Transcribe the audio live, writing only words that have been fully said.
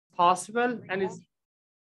possible, and it's,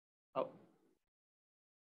 oh,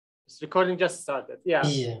 this recording just started, yeah.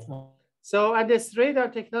 So, and this radar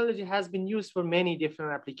technology has been used for many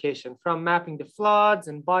different applications, from mapping the floods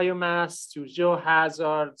and biomass to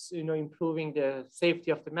geohazards, improving the safety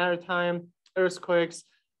of the maritime, earthquakes,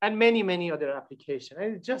 and many, many other applications. And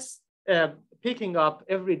it's just picking up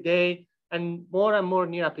every day, and more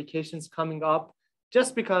new applications coming up,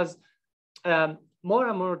 just because more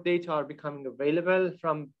and more data are becoming available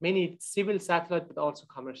from many civil satellites, but also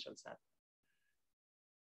commercial satellites.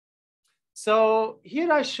 So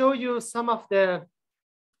here I show you some of the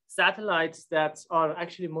satellites that are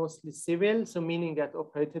actually mostly civil, so meaning that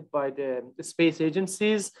operated by the space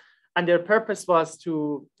agencies, and their purpose was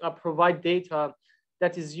to provide data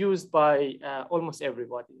that is used by almost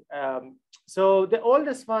everybody. So the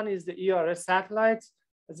oldest one is the ERS satellite,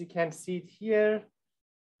 as you can see it here.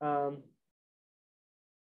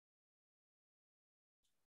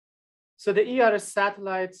 So the ERS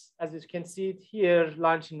satellite, as you can see it here,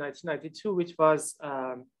 launched in 1992, which was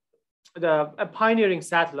a pioneering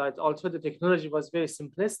satellite. Also, the technology was very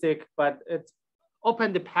simplistic, but it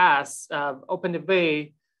opened the path, opened the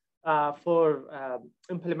way for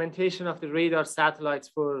implementation of the radar satellites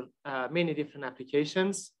for many different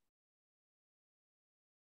applications.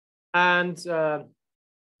 And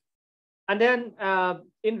then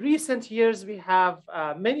in recent years, we have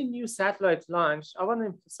many new satellites launched. I want to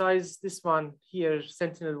emphasize this one here,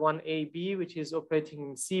 Sentinel-1AB, which is operating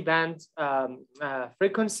in C-band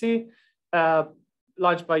frequency,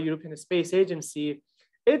 launched by European Space Agency.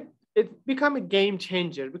 It became a game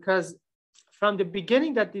changer because from the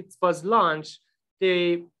beginning that it was launched,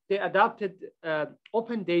 they adopted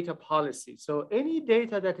open data policy. So any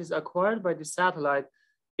data that is acquired by the satellite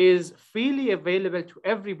is freely available to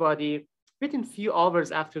everybody within few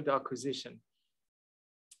hours after the acquisition.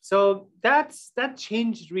 So that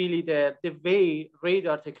changed really the way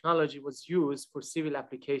radar technology was used for civil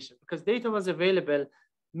application, because data was available.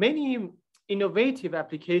 Many innovative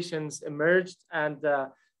applications emerged, and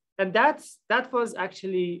that was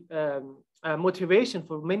actually a motivation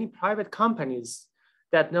for many private companies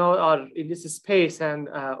that now are in this space and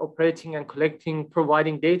operating and collecting,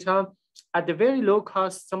 providing data at the very low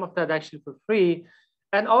cost, some of that actually for free.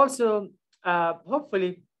 And also,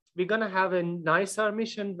 hopefully, we're going to have a InSAR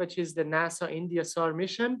mission, which is the NASA India SAR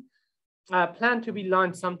mission, planned to be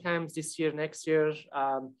launched sometimes this year, next year.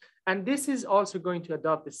 And this is also going to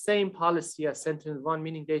adopt the same policy as Sentinel-1,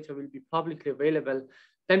 meaning data will be publicly available.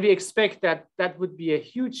 Then we expect that that would be a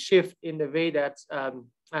huge shift in the way that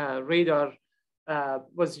radar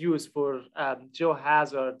was used for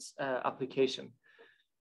geohazards application.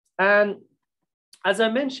 And as I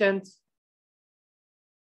mentioned,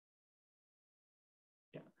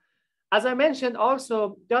 also,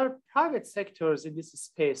 there are private sectors in this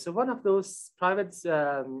space. So one of those private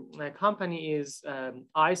company is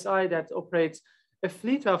InSAR, that operates a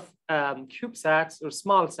fleet of CubeSats or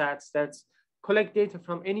small sats that collect data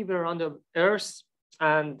from anywhere on the Earth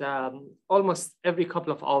and almost every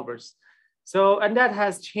couple of hours. So, and that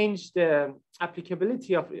has changed the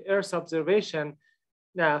applicability of Earth observation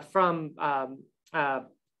from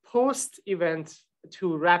post-event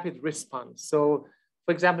to rapid response. So,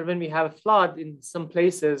 for example, when we have a flood in some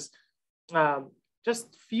places, just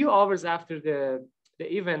a few hours after the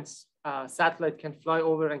events, satellite can fly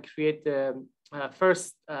over and create the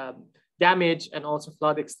first damage and also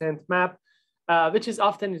flood extent map, which is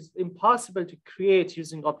often impossible to create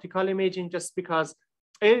using optical imaging, just because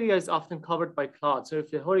area is often covered by cloud. So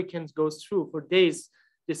if the hurricane goes through for days,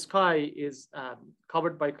 the sky is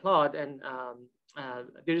covered by cloud, and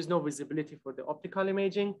there is no visibility for the optical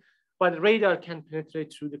imaging. But radar can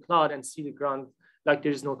penetrate through the cloud and see the ground like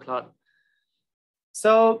there is no cloud.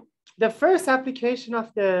 So the first application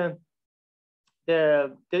of the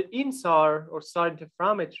InSAR or SAR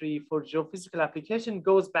interferometry for geophysical application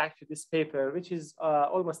goes back to this paper, which is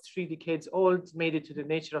almost 3 decades old, made it to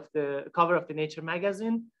the cover of the Nature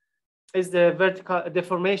magazine. Is the vertical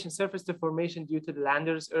deformation, surface deformation due to the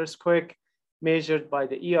Landers earthquake measured by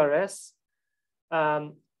the ERS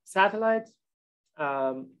satellite.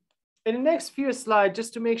 In the next few slides,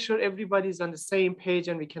 just to make sure everybody's on the same page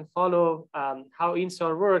and we can follow how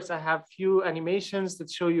InSAR works, I have few animations that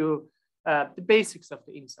show you the basics of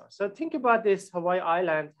the InSAR. So think about this: Hawaii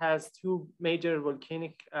Island has 2 major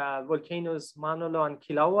volcanoes, Mauna Loa and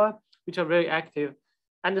Kilauea, which are very active.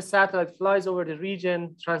 And the satellite flies over the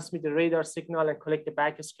region, transmit the radar signal, and collect the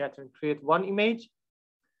backscatter and create one image.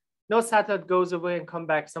 No satellite goes away and come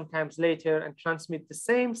back sometimes later and transmit the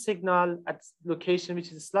same signal at location,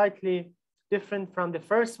 which is slightly different from the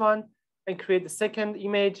first one, and create the second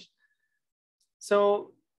image.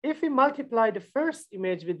 So if we multiply the first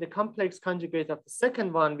image with the complex conjugate of the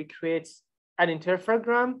second one, we create an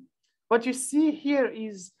interferogram. What you see here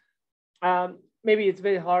is, maybe it's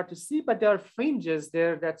very hard to see, but there are fringes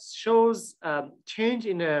there that shows change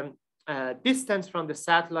in distance from the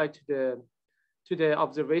satellite to the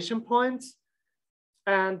observation points.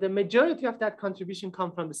 And the majority of that contribution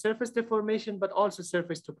comes from the surface deformation, but also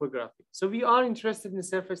surface topography. So we are interested in the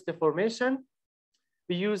surface deformation.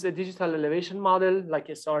 We use a digital elevation model like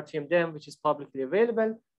SRTM-DEM, which is publicly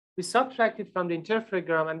available. We subtract it from the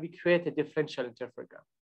interferogram and we create a differential interferogram.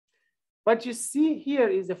 What you see here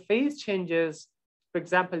is the phase changes. For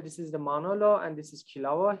example, this is the Manoochehr and this is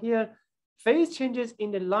Kilauea here. Phase changes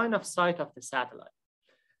in the line of sight of the satellite.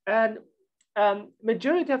 And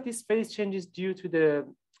majority of these phase changes due to the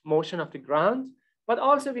motion of the ground, but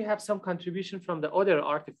also we have some contribution from the other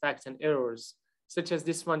artifacts and errors, such as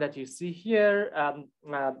this one that you see here,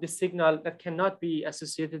 this signal that cannot be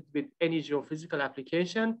associated with any geophysical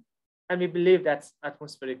application. And we believe that's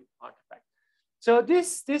atmospheric artifact. So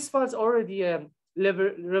this was already a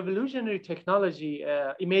revolutionary technology,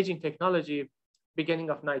 imaging technology, beginning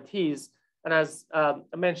of 90s. And as I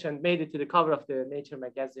mentioned, made it to the cover of the Nature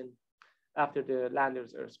magazine after the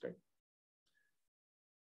Landers earthquake.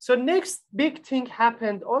 So next big thing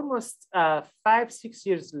happened almost 5-6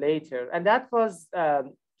 years later, and that was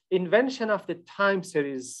invention of the time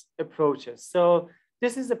series approaches. So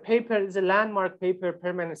this is a paper, is a landmark paper,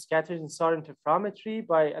 Permanent Scatters in SAR Interferometry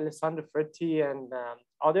by Alessandro Ferretti and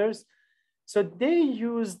others. So they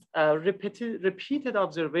used repeated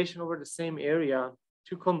observation over the same area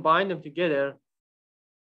to combine them together,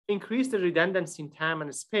 increase the redundancy in time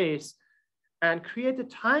and space, and create a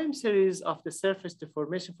time series of the surface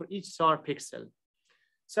deformation for each SAR pixel.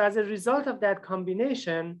 So as a result of that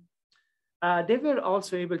combination, they were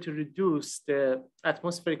also able to reduce the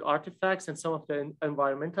atmospheric artifacts and some of the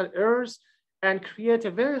environmental errors and create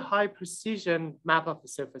a very high precision map of the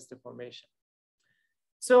surface deformation.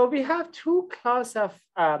 So we have two classes of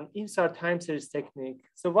InSAR time series technique.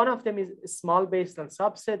 So one of them is a small baseline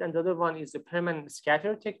subset, and the other one is a permanent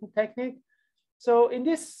scatter technique. So in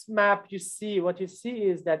this map, what you see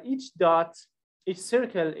is that each dot, each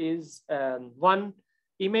circle is one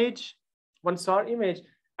image, one SAR image,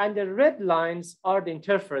 and the red lines are the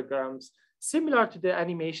interferograms, similar to the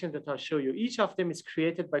animation that I'll show you. Each of them is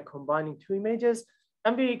created by combining two images.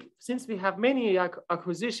 And since we have many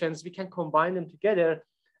acquisitions, we can combine them together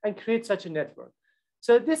and create such a network.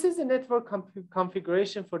 So this is a network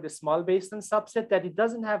configuration for the small baseline subset, that it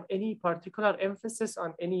doesn't have any particular emphasis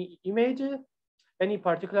on any image, any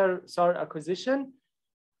particular SAR acquisition,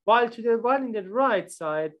 while to the one in the right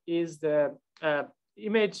side is the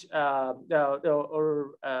image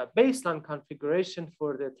or baseline configuration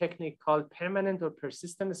for the technique called permanent or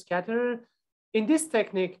persistent scatterer. In this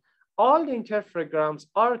technique, all the interferograms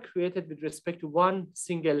are created with respect to one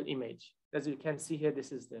single image. As you can see here,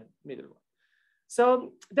 this is the middle one.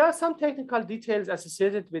 So there are some technical details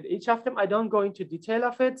associated with each of them. I don't go into detail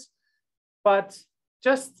of it, but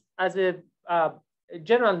just as a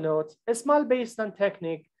general note, a small baseline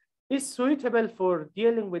technique is suitable for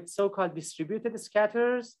dealing with so-called distributed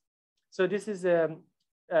scatterers. So this is a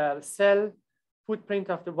cell footprint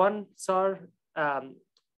of the one SAR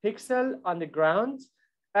pixel on the ground.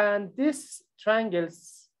 And these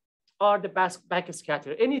triangles are the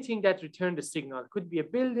backscatter. Anything that returns the signal. Could be a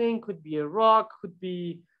building, could be a rock, could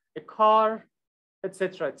be a car,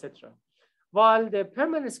 etc., etc. While the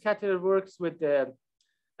permanent scatterer works with the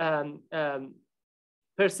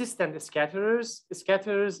persistent scatterers.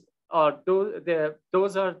 Scatterers are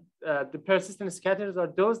the persistent scatterers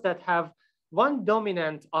are those that have one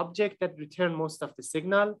dominant object that return most of the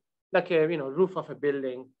signal, like a roof of a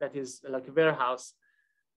building that is like a warehouse.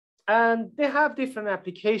 And they have different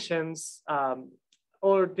applications,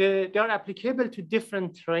 or they are applicable to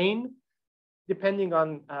different terrain, depending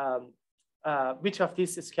on which of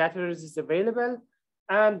these scatterers is available.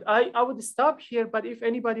 And I would stop here, but if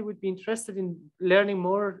anybody would be interested in learning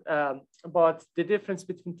more about the difference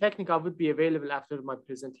between technique, I would be available after my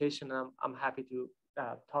presentation. I'm happy to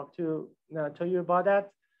talk to you about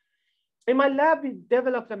that. In my lab, we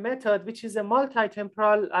developed a method which is a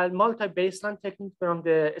multi-temporal, multi-baseline technique from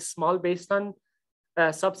the small baseline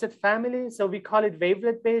subset family. So we call it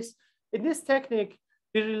wavelet based. In this technique,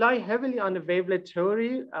 we rely heavily on the wavelet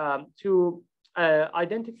theory to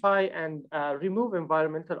identify and remove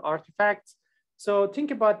environmental artifacts. So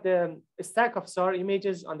think about the stack of SAR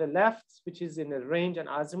images on the left, which is in the range and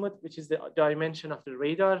azimuth, which is the dimension of the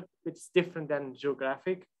radar, which is different than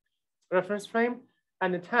geographic reference frame,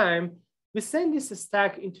 and the time. We send this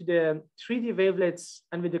stack into the 3D wavelets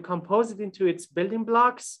and we decompose it into its building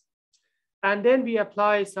blocks. And then we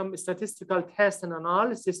apply some statistical tests and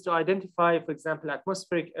analysis to identify, for example,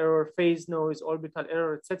 atmospheric error, phase noise, orbital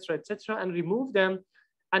error, et cetera, and remove them.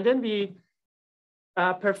 And then we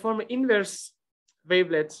perform inverse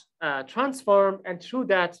wavelet transform. And through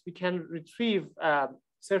that, we can retrieve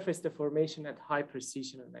surface deformation at high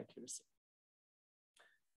precision and accuracy.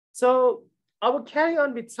 So I will carry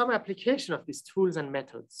on with some application of these tools and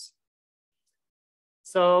methods.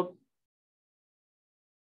 So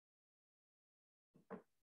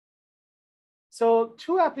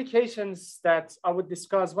two applications that I would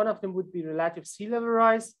discuss, one of them would be relative sea level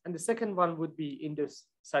rise, and the second one would be induced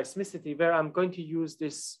seismicity, where I'm going to use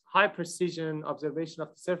this high precision observation of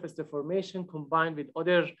the surface deformation combined with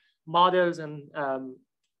other models and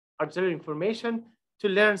auxiliary information to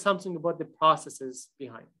learn something about the processes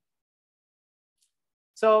behind.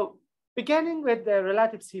 So beginning with the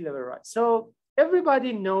relative sea level rise. So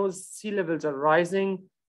everybody knows sea levels are rising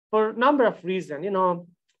for a number of reasons,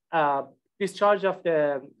 discharge of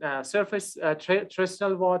the surface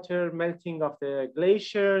terrestrial water, melting of the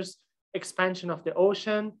glaciers, expansion of the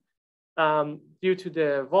ocean due to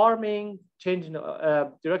the warming, changing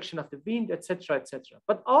the direction of the wind, et cetera.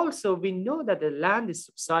 But also we know that the land is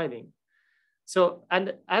subsiding. So,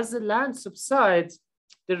 and as the land subsides,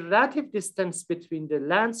 the relative distance between the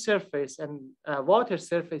land surface and water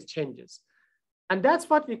surface changes. And that's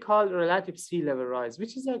what we call relative sea level rise,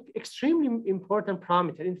 which is an extremely important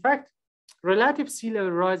parameter. In fact, relative sea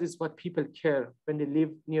level rise is what people care when they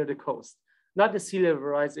live near the coast, not the sea level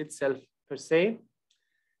rise itself per se.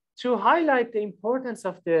 To highlight the importance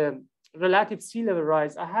of the relative sea level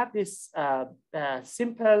rise, I have this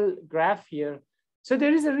simple graph here. So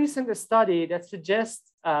there is a recent study that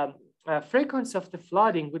suggests frequency of the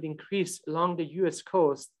flooding would increase along the US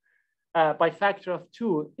coast by factor of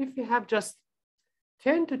 2 if we have just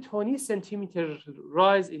 10 to 20 centimeter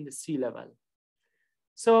rise in the sea level.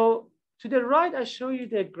 So to the right, I show you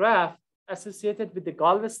the graph associated with the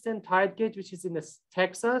Galveston tide gauge, which is in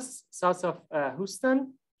Texas, south of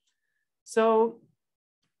Houston. So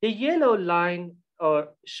the yellow line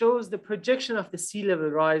shows the projection of the sea level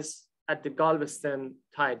rise at the Galveston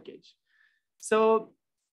tide gauge. So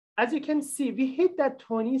as you can see, we hit that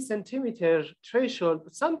 20 centimeter threshold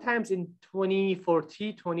sometimes in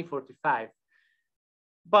 2040, 2045.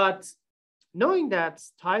 But knowing that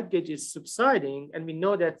tide gauge is subsiding, and we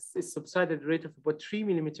know that it's subsided rate of about 3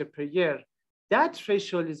 millimeters per year, that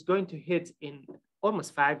threshold is going to hit in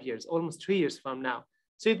almost 5 years, almost 3 years from now.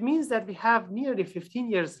 So it means that we have nearly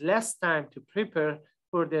 15 years less time to prepare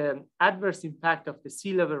for the adverse impact of the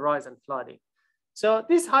sea level rise and flooding. So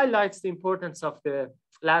this highlights the importance of the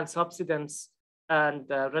land subsidence and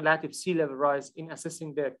relative sea level rise in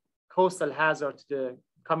assessing the coastal hazard to the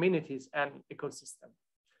communities and ecosystem.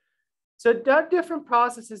 So there are different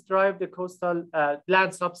processes drive the coastal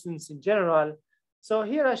land subsidence in general. So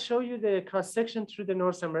here I show you the cross section through the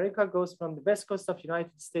North America goes from the west coast of the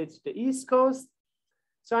United States to the east coast.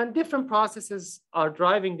 So and different processes are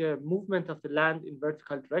driving the movement of the land in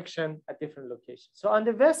vertical direction at different locations. So on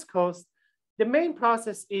the west coast, the main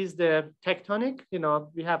process is the tectonic.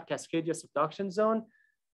 We have Cascadia subduction zone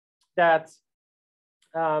that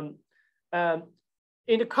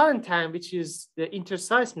in the current time, which is the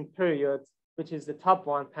interseismic period, which is the top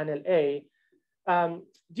one, panel A,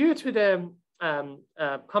 due to the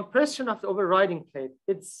compression of the overriding plate,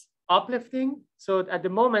 it's uplifting. So at the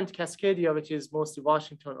moment, Cascadia, which is mostly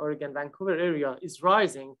Washington, Oregon, Vancouver area, is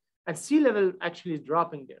rising and sea level actually is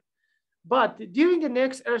dropping there. But during the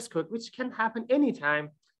next earthquake, which can happen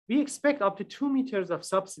anytime, we expect up to 2 meters of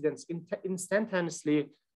subsidence instantaneously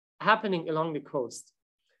happening along the coast.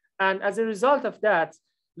 And as a result of that,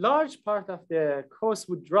 large part of the coast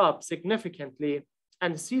would drop significantly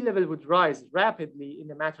and sea level would rise rapidly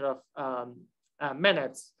in a matter of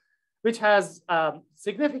minutes, which has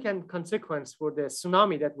significant consequence for the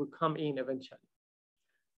tsunami that would come in eventually.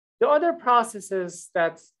 The other processes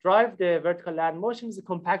that drive the vertical land motion is the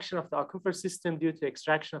compaction of the aquifer system due to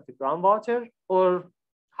extraction of the groundwater or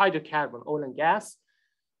hydrocarbon, oil and gas.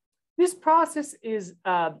 This process is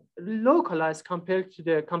localized compared to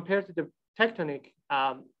the tectonic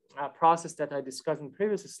process that I discussed in the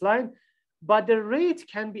previous slide, but the rate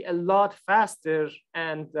can be a lot faster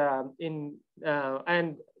and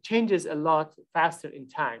changes a lot faster in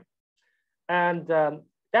time. And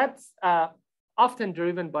that's often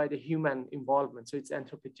driven by the human involvement. So it's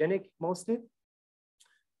anthropogenic mostly.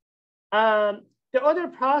 The other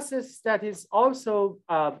process that is also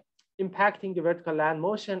impacting the vertical land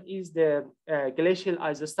motion is the glacial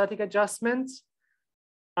isostatic adjustment.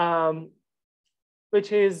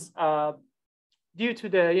 which is due to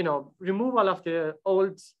the removal of the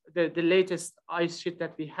latest ice sheet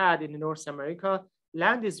that we had in North America.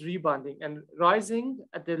 Land is rebounding and rising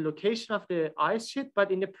at the location of the ice sheet, but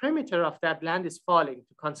in the perimeter of that, land is falling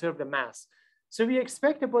to conserve the mass. So we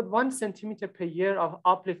expect about 1 centimeter per year of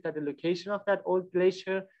uplift at the location of that old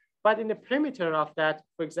glacier. But in the perimeter of that,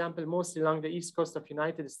 for example, mostly along the east coast of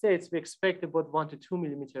United States, we expect about 1 to 2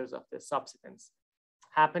 millimeters of the subsidence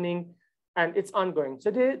happening, and it's ongoing.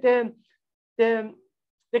 So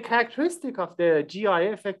the characteristic of the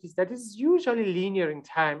GIA effect is that it's usually linear in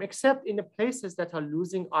time, except in the places that are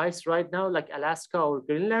losing ice right now, like Alaska or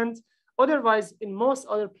Greenland. Otherwise, in most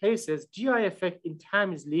other places, GIA effect in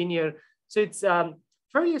time is linear. So it's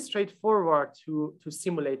fairly straightforward to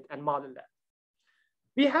simulate and model that.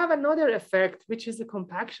 We have another effect, which is the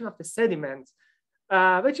compaction of the sediment,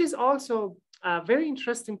 which is also a very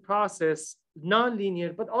interesting process,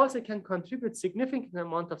 non-linear, but also can contribute significant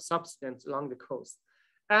amount of subsidence along the coast.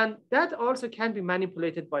 And that also can be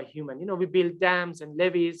manipulated by human. We build dams and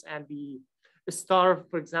levees, and we starve,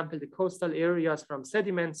 for example, the coastal areas from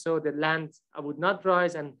sediment so the land would not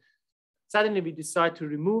rise. And suddenly we decide to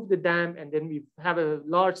remove the dam, and then we have a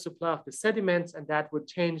large supply of the sediments, and that would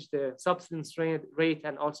change the subsidence rate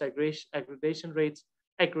and also aggradation rates,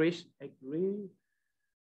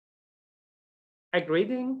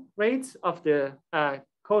 aggrading rates of the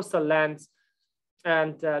coastal lands.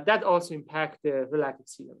 And that also impacts the relative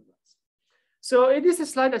sea level rise. So in this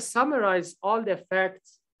slide, I summarize all the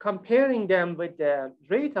effects, comparing them with the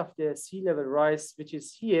rate of the sea level rise, which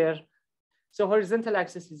is here. So horizontal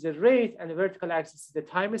axis is the rate, and the vertical axis is the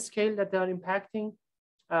time scale that they are impacting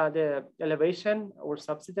the elevation or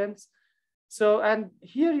subsidence. So, and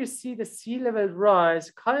here you see the sea level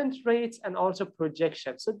rise, current rates, and also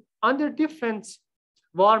projections. So under different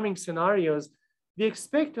warming scenarios, we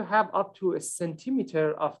expect to have up to 1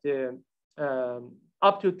 centimeter of the,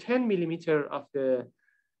 up to 10 millimeter of the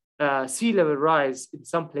sea level rise in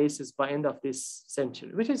some places by end of this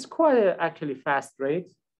century, which is quite actually fast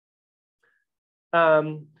rate.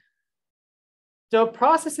 The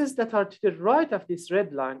processes that are to the right of this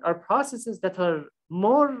red line are processes that are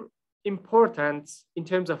more important in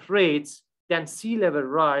terms of rates than sea level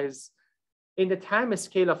rise in the time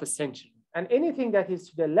scale of a century. And anything that is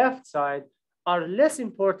to the left side are less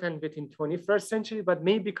important within 21st century, but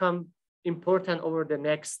may become important over the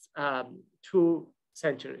next 2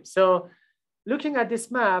 centuries. So looking at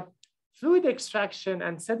this map, fluid extraction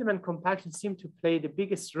and sediment compaction seem to play the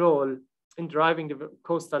biggest role in driving the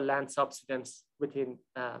coastal land subsidence within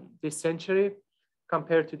this century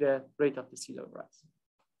compared to the rate of the sea level rise.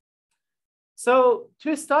 So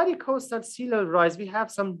to study coastal sea level rise, we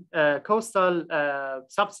have some coastal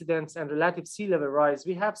subsidence and relative sea level rise.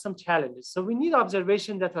 We have some challenges. So we need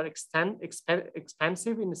observations that are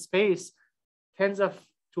expansive in space, tens of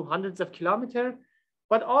to hundreds of kilometers,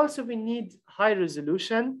 but also we need high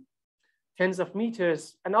resolution, tens of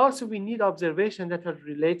meters, and also we need observations that are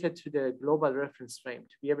related to the global reference frame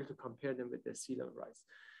to be able to compare them with the sea level rise.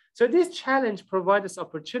 So this challenge provides us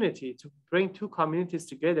opportunity to bring 2 communities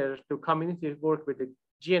together, to community work with the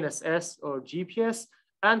GNSS or GPS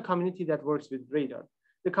and community that works with radar.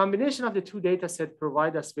 The combination of the 2 data sets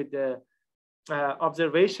provide us with the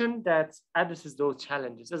observation that addresses those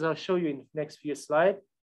challenges, as I'll show you in the next few slides.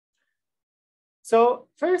 So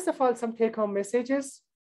first of all, some take-home messages.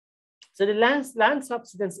 So the land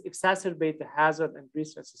subsidence exacerbate the hazard and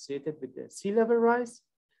risk associated with the sea level rise.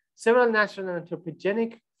 Several natural and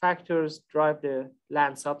anthropogenic factors drive the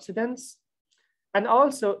land subsidence. And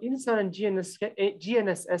also InSAR and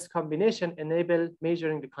GNSS combination enable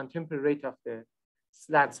measuring the contemporary rate of the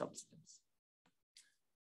land subsidence.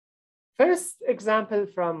 First example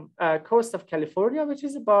from coast of California, which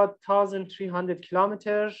is about 1,300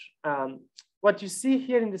 kilometers. What you see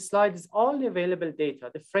here in the slide is all the available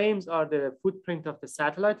data. The frames are the footprint of the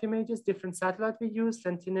satellite images, different satellites we use,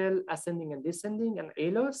 Sentinel, ascending and descending, and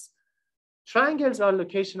ALOS. Triangles are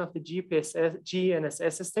location of the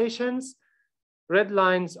GNSS stations. Red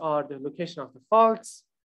lines are the location of the faults,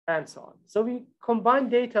 and so on. So we combine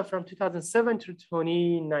data from 2007 to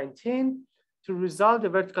 2019 to resolve the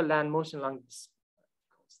vertical land motion along this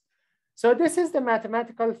coast. So this is the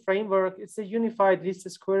mathematical framework. It's a unified least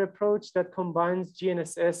square approach that combines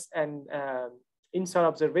GNSS and InSAR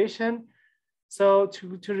observation. So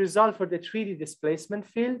to resolve for the 3D displacement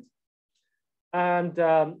field. And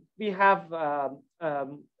we have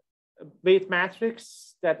weight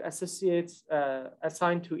matrix that associates,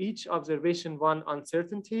 assigned to each observation 1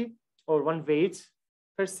 uncertainty or 1 weight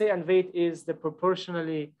per se, and weight is the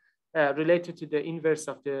proportionally related to the inverse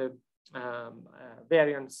of the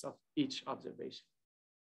variance of each observation.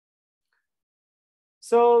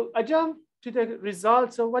 So I jump to the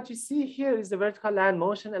results. So what you see here is the vertical land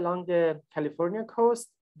motion along the California coast.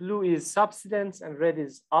 Blue is subsidence and red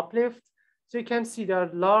is uplift. So you can see there are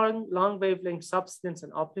long wavelength subsidence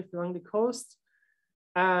and uplift along the coast.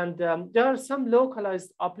 And there are some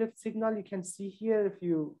localized uplift signal you can see here if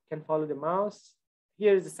you can follow the mouse.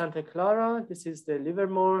 Here is the Santa Clara. This is the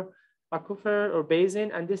Livermore aquifer or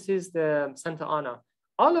basin, and this is the Santa Ana.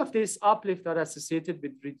 All of these uplift are associated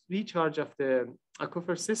with recharge of the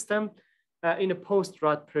aquifer system in a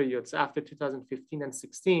post-rut period, so after 2015 and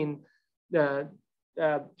 16,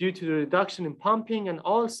 due to the reduction in pumping and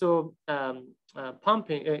also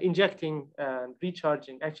injecting,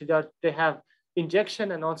 recharging. Actually, they have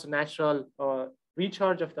injection and also natural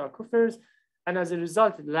recharge of the aquifers. And as a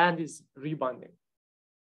result, the land is rebounding.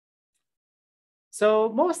 So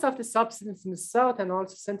most of the subsidence in the south and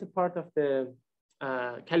also center part of the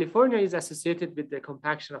California is associated with the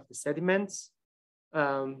compaction of the sediments.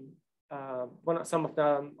 Some of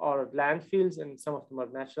them are landfills and some of them are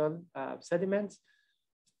natural sediments.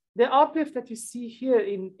 The uplift that you see here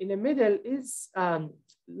in the middle is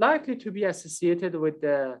likely to be associated with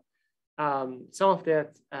the some of the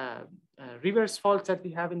reverse faults that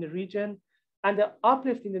we have in the region. And the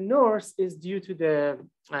uplift in the north is due to the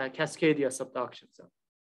Cascadia subduction zone.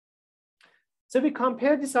 So we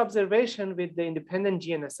compare this observation with the independent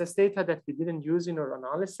GNSS data that we didn't use in our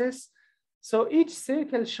analysis. So each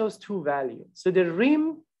circle shows two values. So the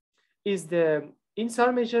rim is the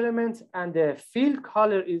InSAR measurement and the field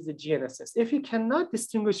color is the GNSS. If you cannot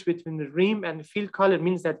distinguish between the rim and the field color,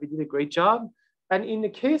 means that we did a great job. And in the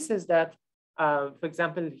cases that, for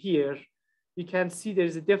example, here, you can see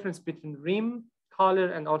there's a difference between rim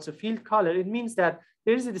color and also field color. It means that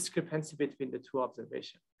there is a discrepancy between the two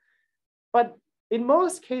observations. But in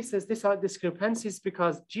most cases, these are discrepancies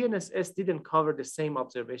because GNSS didn't cover the same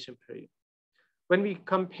observation period. When we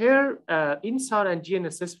compare InSAR and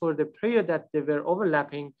GNSS for the period that they were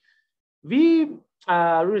overlapping, we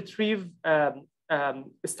retrieve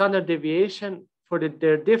standard deviation for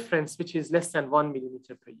their difference, which is less than 1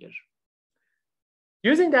 millimeter per year.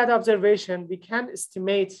 Using that observation, we can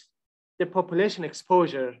estimate the population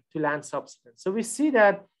exposure to land subsidence. So we see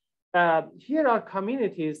that here are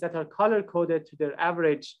communities that are color-coded to their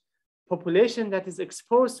average population that is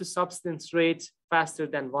exposed to subsidence rate faster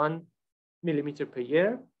than 1 millimeter per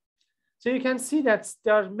year. So you can see that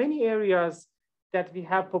there are many areas that we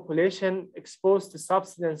have population exposed to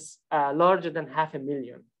subsidence larger than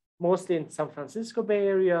 500,000, mostly in San Francisco Bay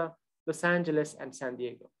Area, Los Angeles, and San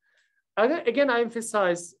Diego. Again, I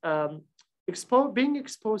emphasize being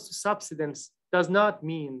exposed to subsidence does not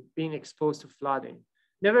mean being exposed to flooding.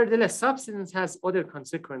 Nevertheless, subsidence has other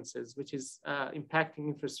consequences, which is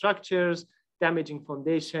impacting infrastructures, damaging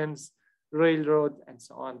foundations, railroad, and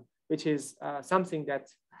so on, which is something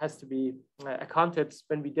that has to be accounted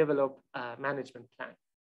when we develop a management plan.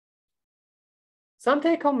 Some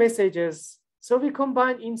take-home messages. So we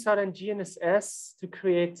combine InSAR and GNSS to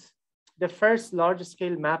create the first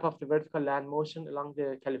large-scale map of the vertical land motion along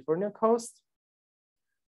the California coast.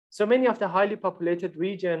 So many of the highly populated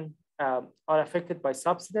regions are affected by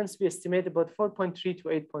subsidence. We estimate about 4.3 to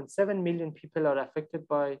 8.7 million people are affected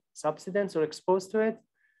by subsidence or exposed to it.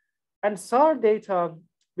 And SAR data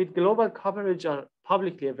with global coverage are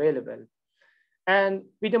publicly available. And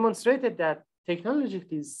we demonstrated that technology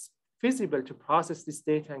is feasible to process this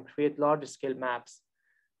data and create large-scale maps.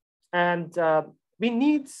 And we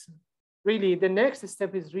need really, the next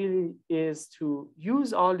step is to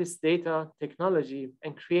use all this data technology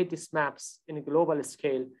and create these maps in a global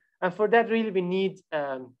scale. And for that, really, we need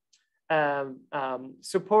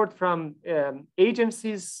support from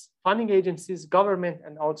agencies, funding agencies, government,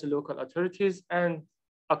 and also local authorities and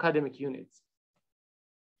academic units.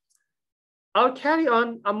 I'll carry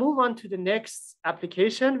on, I'll move on to the next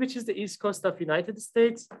application, which is the East Coast of United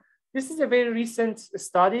States. This is a very recent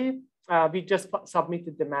study. We just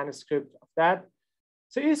submitted the manuscript of that.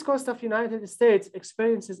 So East Coast of United States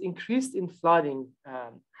experiences increased in flooding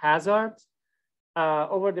hazard.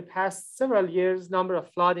 Over the past several years, number of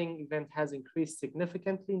flooding events has increased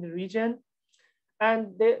significantly in the region.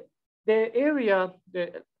 And the area,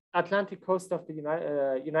 the Atlantic coast of the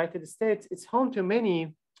United States, it's home to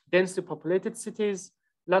many densely populated cities,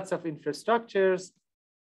 lots of infrastructures,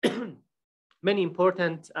 many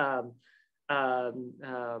important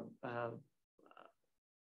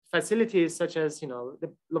facilities such as,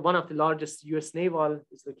 one of the largest US naval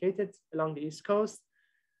is located along the East Coast,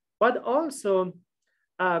 but also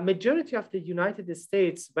majority of the United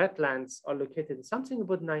States wetlands are located, something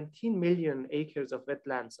about 19 million acres of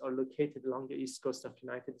wetlands are located along the East Coast of the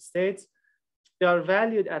United States. They are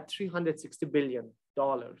valued at $360 billion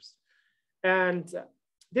And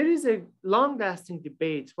there is a long-lasting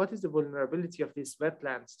debate. What is the vulnerability of these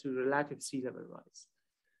wetlands to relative sea level rise?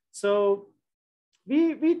 So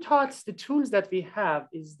we thought the tools that we have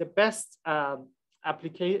is the best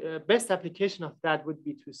application of that would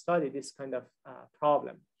be to study this kind of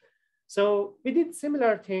problem. So we did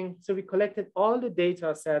similar thing. So we collected all the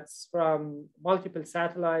data sets from multiple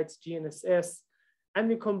satellites, GNSS, and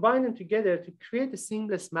we combined them together to create a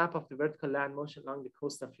seamless map of the vertical land motion along the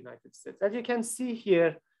coast of the United States. As you can see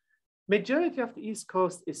here, majority of the East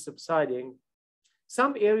Coast is subsiding.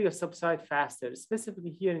 Some areas subside faster, specifically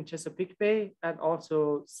here in Chesapeake Bay and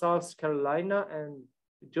also South Carolina and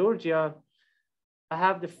Georgia. I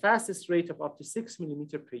have the fastest rate of up to 6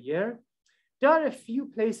 millimeter per year. There are a few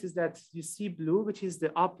places that you see blue, which is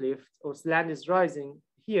the uplift or land is rising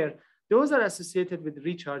here. Those are associated with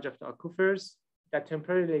recharge of the aquifers that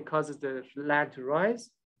temporarily causes the land to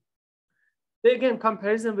rise. Again,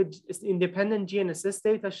 comparison with independent GNSS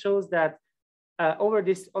data shows that over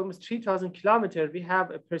this almost 3,000 kilometers, we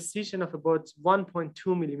have a precision of about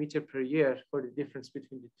 1.2 millimeter per year for the difference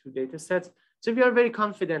between the two data sets. So we are very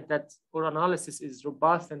confident that our analysis is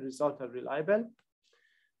robust and results are reliable.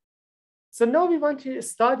 So now we want to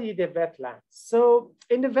study the wetlands. So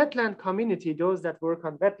in the wetland community, those that work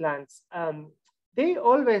on wetlands, they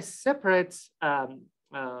always separate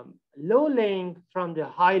low-lying from the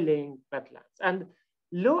high-lying wetlands. And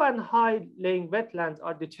low and high-lying wetlands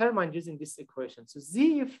are determined using this equation. So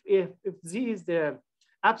Z, if Z is the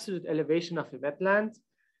absolute elevation of a wetland,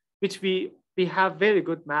 which we have very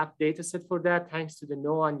good map data set for that, thanks to the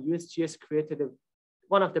NOAA and USGS created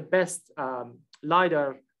one of the best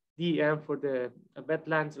LiDAR DEM for the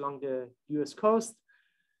wetlands along the US coast.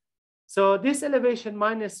 So this elevation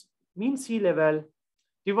minus mean sea level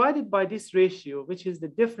divided by this ratio, which is the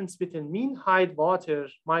difference between mean height water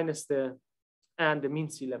minus the mean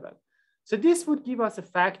sea level. So this would give us a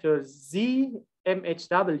factor Z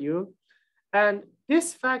MHW, and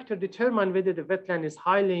this factor determines whether the wetland is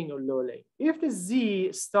high-lying or low-lying. If the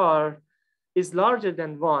Z star is larger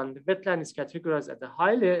than 1, the wetland is categorized as a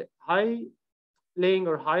high-lying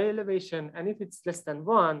or high elevation, and if it's less than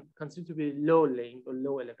 1, considered to be low-lying or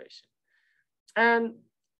low elevation. And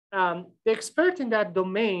the expert in that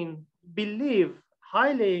domain believe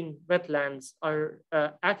high-lying wetlands are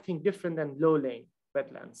acting different than low-lying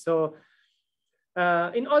wetlands. So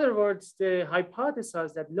in other words, they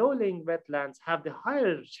hypothesize that low-lying wetlands have the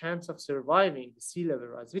higher chance of surviving the sea level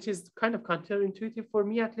rise, which is kind of counterintuitive for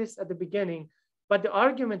me, at least at the beginning. But the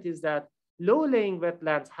argument is that low-lying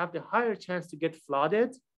wetlands have the higher chance to get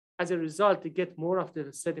flooded. As a result, to get more of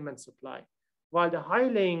the sediment supply, while the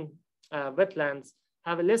high-lying wetlands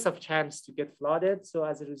have a less of chance to get flooded. So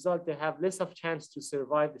as a result, they have less of chance to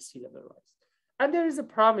survive the sea level rise. And there is a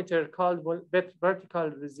parameter called vertical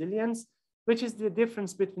resilience, which is the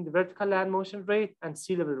difference between the vertical land motion rate and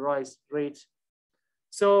sea level rise rate.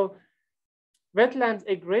 So wetlands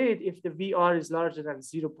degrade if the VR is larger than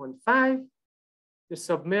 0.5. They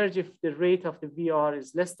submerge if the rate of the VR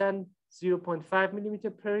is less than 0.5 millimeter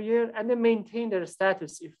per year, and they maintain their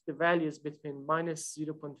status if the value is between minus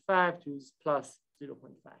 0.5 to plus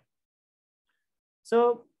 0.5.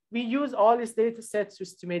 So we use all these data sets to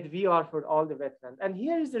estimate VR for all the wetland. And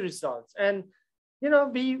here is the results. And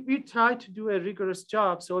we try to do a rigorous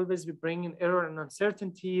job. So always we bring in error and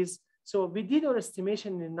uncertainties. So we did our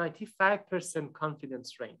estimation in 95%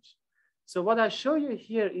 confidence range. So what I show you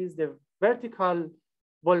here is the vertical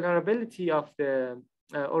vulnerability of the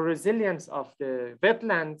or resilience of the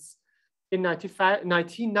wetlands in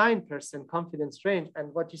 99% confidence range.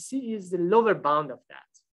 And what you see is the lower bound of that.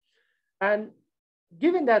 And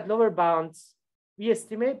given that lower bounds, we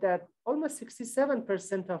estimate that almost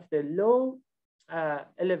 67% of the low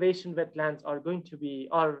elevation wetlands are going to be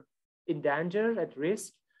in danger, at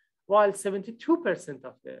risk, while 72%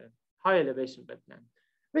 of the high elevation wetland,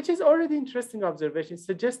 which is already interesting observation,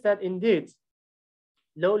 suggests that indeed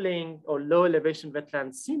low-lying or low elevation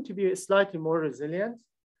wetlands seem to be slightly more resilient.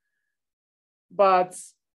 But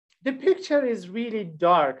the picture is really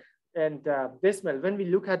dark and dismal when we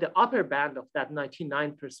look at the upper band of that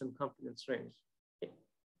 99% confidence range.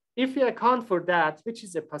 If we account for that, which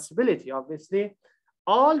is a possibility, obviously,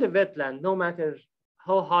 all the wetland, no matter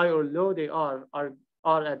how high or low they are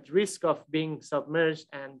at risk of being submerged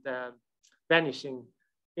and vanishing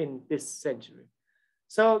in this century.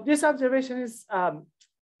 So this observation is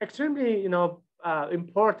extremely,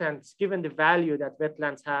 important given the value that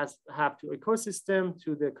wetlands have to ecosystem,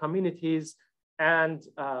 to the communities, and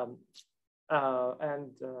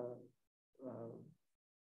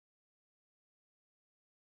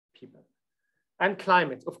people. And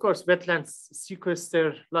climate. Of course, wetlands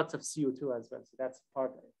sequester lots of CO2 as well. So that's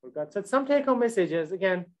part I forgot. So some take-home messages.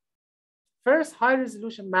 Again, first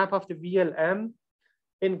high-resolution map of the VLM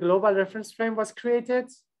in global reference frame was created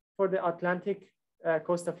for the Atlantic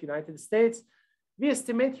coast of United States. We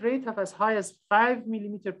estimate rate of as high as 5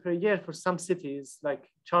 millimeter per year for some cities like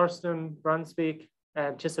Charleston, Brunswick,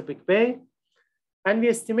 and Chesapeake Bay. And we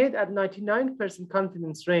estimate at 99%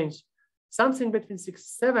 confidence range, something between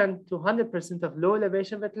 67 to 100% of low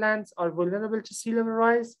elevation wetlands are vulnerable to sea level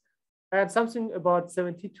rise, and something about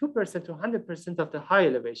 72% to 100% of the high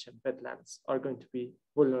elevation wetlands are going to be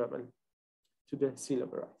vulnerable to the sea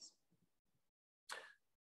level rise.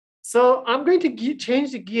 So I'm going to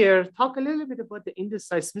change the gear, talk a little bit about the induced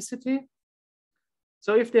seismicity.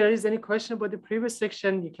 So if there is any question about the previous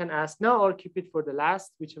section, you can ask now or keep it for the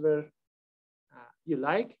last, whichever you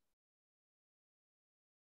like.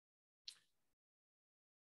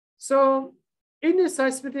 So induced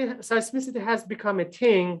seismicity has become a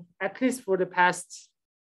thing, at least for the past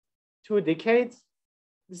 2 decades.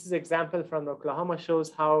 This is an example from Oklahoma,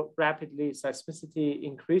 shows how rapidly seismicity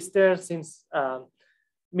increased there since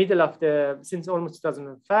since almost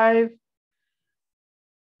 2005.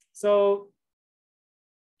 So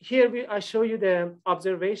here I show you the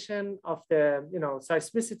observation of the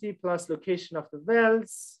seismicity plus location of the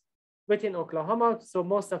wells within Oklahoma. So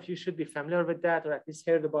most of you should be familiar with that, or at least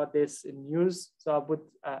heard about this in news. So I would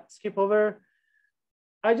skip over.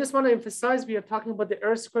 I just want to emphasize we are talking about the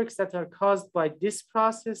earthquakes that are caused by this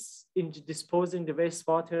process in disposing the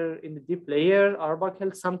wastewater in the deep layer,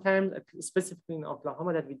 Arbuckle sometimes, specifically in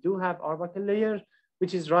Oklahoma, that we do have Arbuckle layer,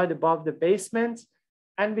 which is right above the basement.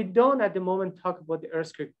 And we don't at the moment talk about the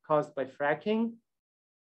earthquake caused by fracking.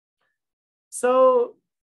 So,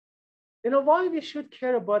 why we should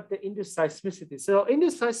care about the induced seismicity. So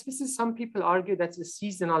induced seismicity, some people argue that's a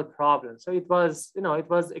seasonal problem. So it was, it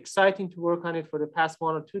was exciting to work on it for the past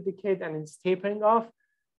 1 or 2 decades, and it's tapering off.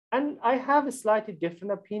 And I have a slightly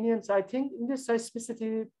different opinion. So I think induced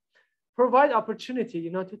seismicity provide opportunity,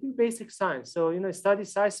 to do basic science. So, study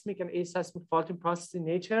seismic and aseismic faulting process in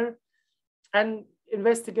nature and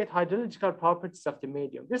investigate hydrological properties of the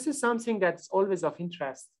medium. This is something that's always of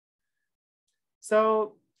interest.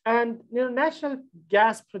 So, and natural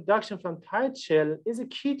gas production from tight shale is a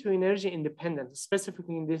key to energy independence,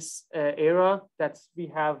 specifically in this era that we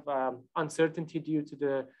have uncertainty due to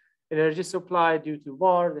the energy supply, due to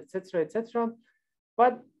war, et cetera.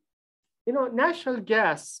 But natural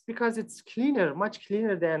gas, because it's cleaner, much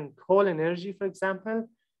cleaner than coal energy, for example,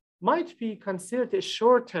 might be considered a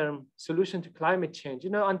short-term solution to climate change.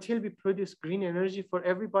 Until we produce green energy for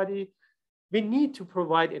everybody, we need to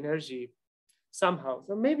provide energy somehow.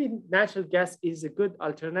 So maybe natural gas is a good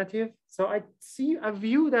alternative. So I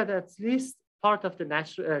view that at least part of the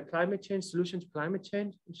natural climate change solution to climate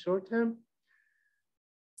change in short term.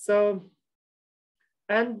 So,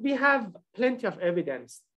 and we have plenty of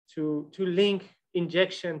evidence to link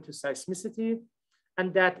injection to seismicity,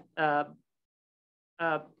 and that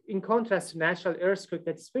in contrast to natural earthquake,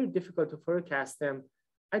 that's very difficult to forecast them.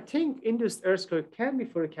 I think induced earthquake can be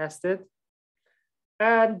forecasted.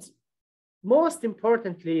 And most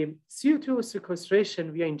importantly, CO2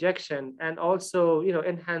 sequestration via injection and also,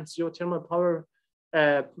 enhanced geothermal power,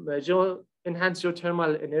 enhanced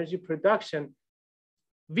geothermal energy production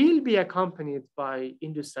will be accompanied by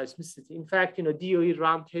induced seismicity. In fact, DOE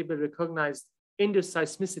roundtable recognized induced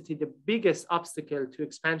seismicity the biggest obstacle to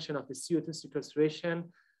expansion of the CO2 sequestration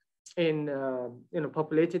in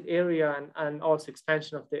populated area and also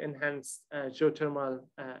expansion of the enhanced geothermal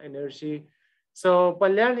energy. So by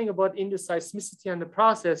learning about induced seismicity and the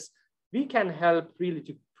process, we can help really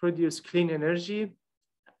to produce clean energy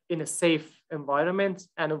in a safe environment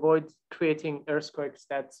and avoid creating earthquakes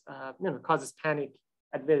that causes panic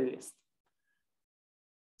at very least.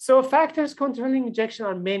 So factors controlling injection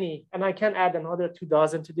are many, and I can add another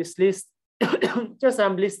 2,000 to this list. Just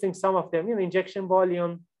I'm listing some of them, injection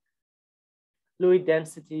volume, fluid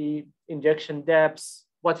density, injection depths,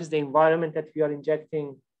 what is the environment that we are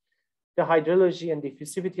injecting, the hydrology and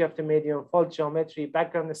diffusivity of the medium, fault geometry,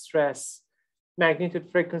 background stress, magnitude,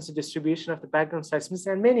 frequency, distribution of the background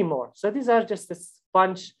seismicity, and many more. So these are just a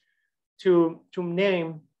bunch to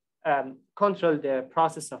name, control the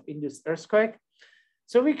process of induced earthquake.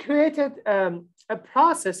 So we created a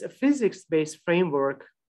process, a physics-based framework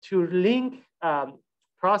to link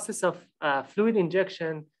process of fluid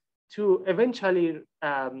injection to eventually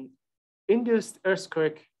induced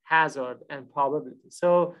earthquake hazard and probability.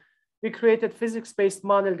 So we created physics-based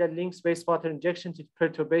model that links wastewater injection to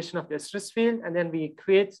perturbation of the stress field. And then we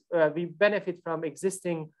benefit from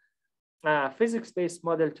existing physics-based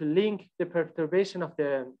model to link the perturbation of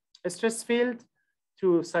the stress field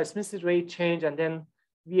to seismicity rate change, and then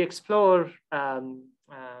we explore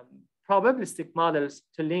probabilistic models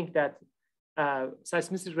to link that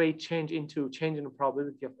seismicity rate change into change in the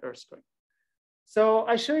probability of earthquake. So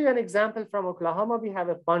I show you an example from Oklahoma. We have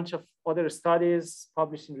a bunch of other studies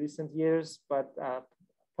published in recent years, but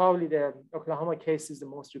probably the Oklahoma case is the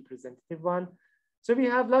most representative one. So we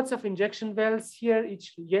have lots of injection wells here.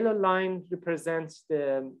 Each yellow line represents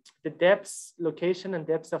the depths, location and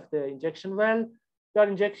depths of the injection well. We are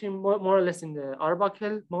injecting more or less in the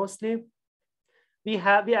Arbuckle mostly. We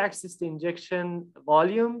access the injection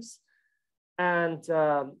volumes, and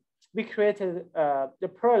we created the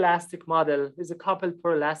proelastic model. Is a coupled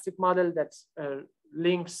proelastic model that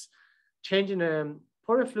links change in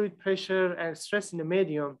pore fluid pressure and stress in the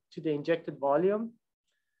medium to the injected volume.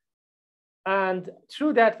 And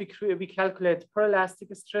through that, we calculate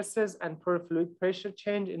proelastic stresses and pore fluid pressure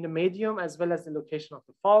change in the medium, as well as the location of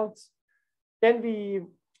the faults. Then we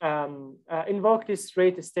invoke this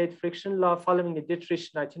rate state friction law following the Dietrich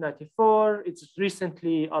 1994. It's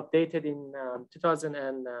recently updated in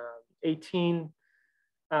 2018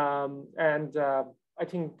 and I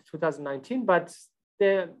think 2019, but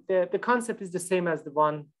the concept is the same as the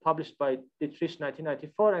one published by Dietrich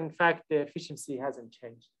 1994. And in fact, the efficiency hasn't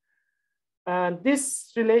changed. And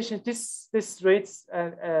this relation, this rate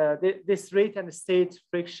and state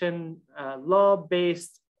friction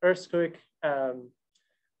law-based earthquake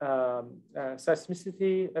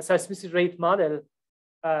seismicity rate model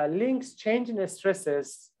links change in the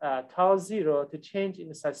stresses tau 0 to change in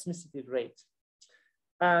the seismicity rate.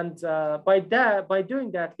 And by doing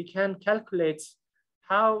that, we can calculate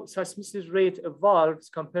how seismicity rate evolves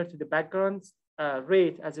compared to the background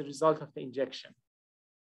rate as a result of the injection.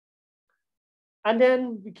 And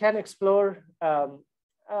then we can explore,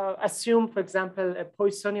 assume, for example, a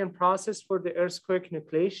Poissonian process for the earthquake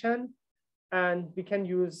nucleation. And we can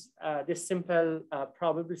use this simple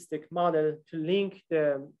probabilistic model to link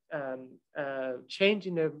the change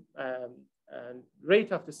in the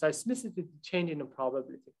rate of the seismicity to change in the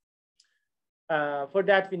probability. For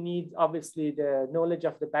that, we need, obviously, the knowledge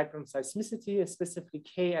of the background seismicity, specifically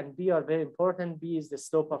K and B are very important. B is the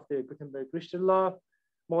slope of the Gutenberg-Richter law.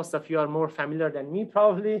 Most of you are more familiar than me,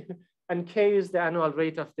 probably. And K is the annual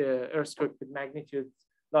rate of the earthquake with magnitude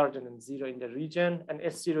larger than 0 in the region, and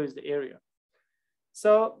S0 is the area.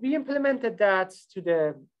 So we implemented that to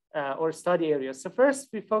the our study area. So first,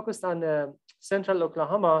 we focused on central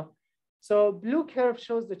Oklahoma. So blue curve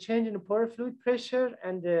shows the change in the pore fluid pressure,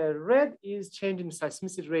 and the red is change in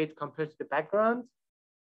seismicity rate compared to the background.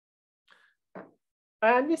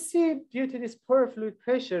 And we see, due to this pore fluid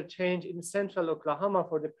pressure change in central Oklahoma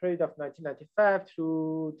for the period of 1995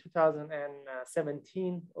 through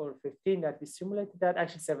 2017 or 15 that we simulated that,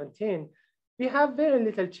 actually 17, we have very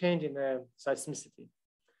little change in the seismicity.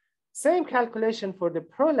 Same calculation for the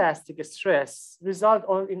proelastic stress result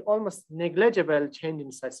in almost negligible change in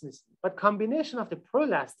seismicity. But combination of the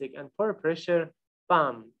proelastic and pore pressure,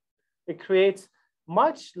 bam, it creates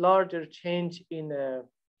much larger change in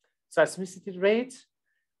seismicity rate,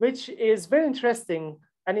 which is very interesting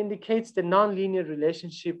and indicates the nonlinear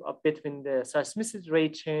relationship between the seismicity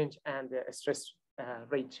rate change and the stress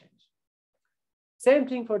rate change. Same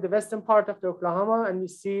thing for the western part of the Oklahoma, and we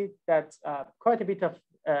see that quite a bit of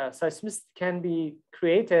seismicity can be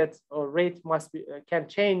created, or rate can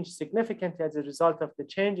change significantly as a result of the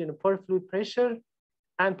change in the pore fluid pressure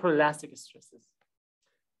and proelastic stresses.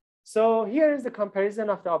 So here is the comparison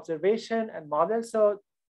of the observation and model. So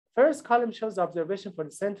first column shows observation for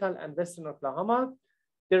the central and western Oklahoma.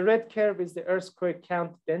 The red curve is the earthquake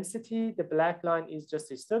count density. The black line is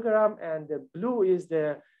just a histogram, and the blue is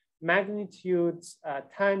the magnitude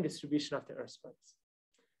time distribution of the earthquakes.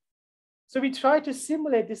 So we try to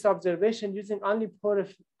simulate this observation using only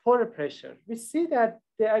pore pressure. We see that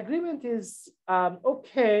the agreement is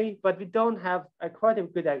okay, but we don't have quite a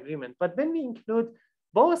good agreement. But when we include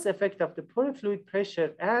both effect of the pore fluid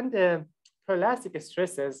pressure and the proelastic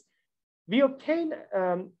stresses, we obtain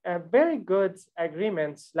a very good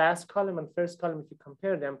agreement, last column and first column, if you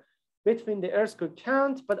compare them, between the earthquake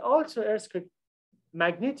count, but also earthquake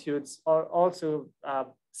magnitudes are also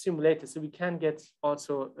simulated. So we can get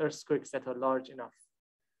also earthquakes that are large enough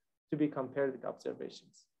to be compared with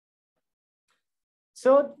observations.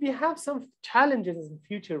 So we have some challenges in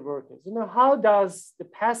future workings. You know, how does the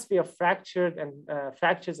pathway of fractures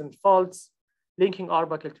and faults linking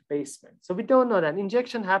Arbuckle to basement? So we don't know that.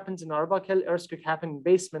 Injection happens in Arbuckle, earthquake happen in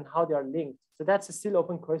basement, how they are linked. So that's a still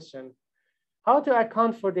open question. How to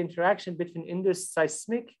account for the interaction between induced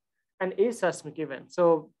seismic and aseismic events?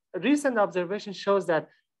 So recent observation shows that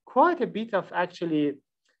quite a bit of actually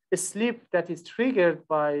a slip that is triggered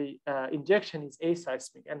by injection is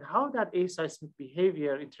aseismic, and how that aseismic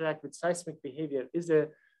behavior interact with seismic behavior is a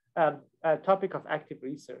topic of active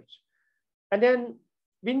research. And then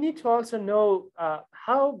we need to also know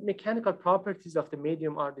how mechanical properties of the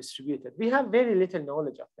medium are distributed. We have very little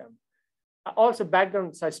knowledge of them. Also,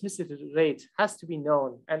 background seismicity rate has to be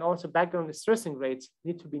known, and also background stressing rates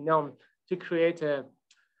need to be known to create a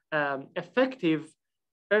effective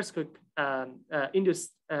earthquake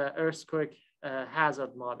induced earthquake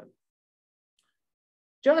hazard model.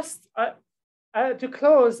 Just to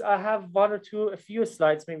close, I have a few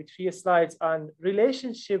slides, maybe 3 slides on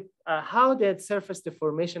relationship, how did surface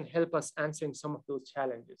deformation help us answering some of those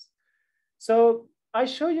challenges. So I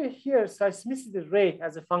show you here seismicity rate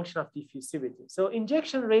as a function of diffusivity. So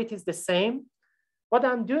injection rate is the same. What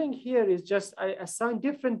I'm doing here is just I assign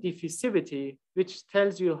different diffusivity, which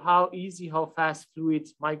tells you how easy, how fast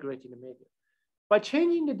fluids migrate in the medium. By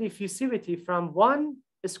changing the diffusivity from 1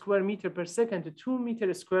 square meter per second to 2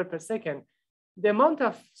 meters square per second, the amount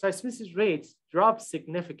of seismicity rates drops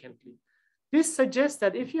significantly. This suggests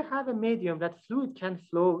that if you have a medium that fluid can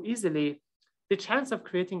flow easily, the chance of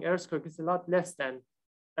creating earthquake is a lot less than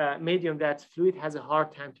a medium that fluid has a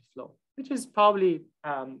hard time to flow, which is probably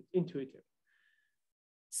intuitive.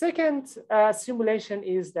 Second simulation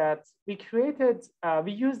is that we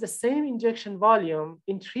used the same injection volume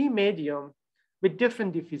in 3 medium with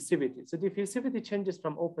different diffusivity. So diffusivity changes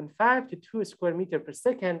from 0.5 to 2 square meter per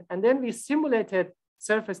second. And then we simulated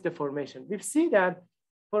surface deformation. We see that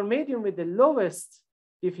for medium with the lowest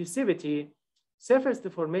diffusivity, surface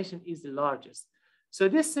deformation is the largest. So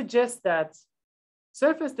this suggests that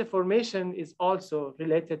surface deformation is also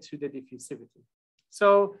related to the diffusivity.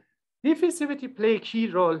 So diffusivity play a key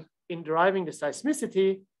role in deriving the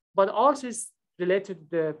seismicity, but also is related to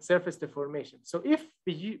the surface deformation. So if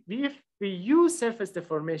we use surface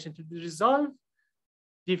deformation to resolve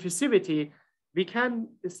diffusivity, we can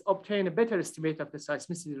obtain a better estimate of the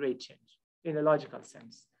seismicity rate change in a logical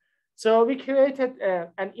sense. So we created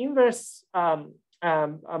an inverse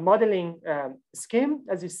modeling scheme,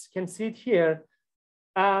 as you can see it here.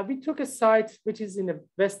 We took a site which is in the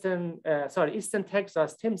eastern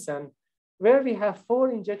Texas, Timpson, where we have 4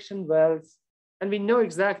 injection wells, and we know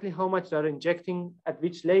exactly how much they're injecting at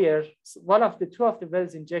which layer. Two of the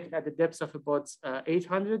wells inject at the depths of about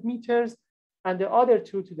 800 meters, and the other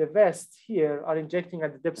 2 to the west here are injecting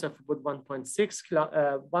at the depths of about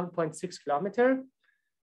 1.6 kilometer.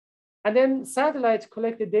 And then satellites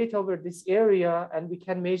collect the data over this area, and we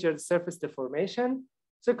can measure the surface deformation.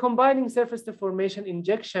 So combining surface deformation,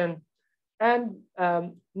 injection, and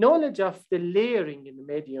knowledge of the layering in the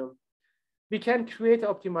medium, we can create an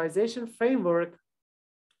optimization framework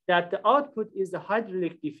that the output is the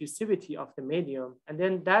hydraulic diffusivity of the medium. And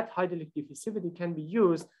then that hydraulic diffusivity can be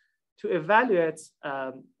used to evaluate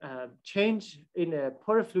change in a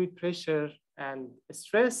porous fluid pressure and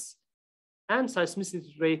stress and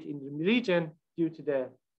seismicity rate in the region due to the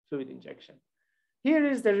fluid injection. Here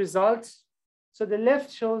is the result. So the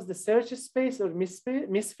left shows the search space or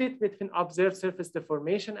misfit between observed surface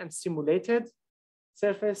deformation and simulated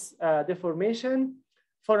surface deformation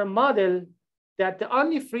for a model that the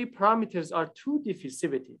only free parameters are 2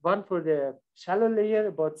 diffusivity, one for the shallow layer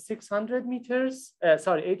about 800 meters, and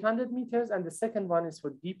the second one is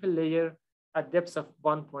for deeper layer at depths of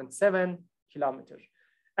 1.7 kilometers.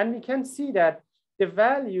 And we can see that the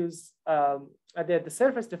values, the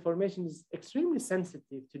surface deformation is extremely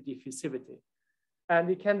sensitive to diffusivity. And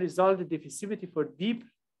we can resolve the diffusivity for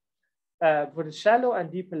for the shallow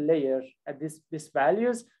and deeper layer at these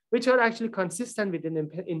values, which are actually consistent with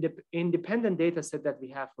the independent data set that we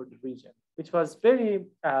have for the region, which was very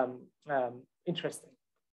interesting.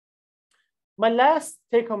 My last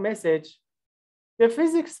take-home message, the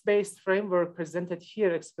physics-based framework presented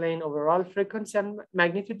here explain overall frequency and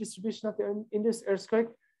magnitude distribution of the induced earthquake.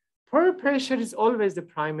 Pore pressure is always the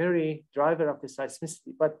primary driver of the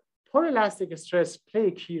seismicity, but pore elastic stress play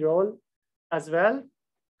a key role as well.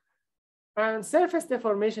 And surface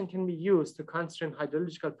deformation can be used to constrain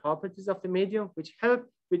hydrological properties of the medium, which help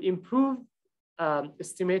with improved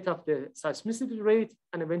estimate of the seismicity rate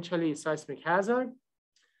and eventually seismic hazard.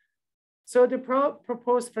 So the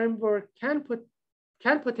proposed framework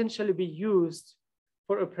can potentially be used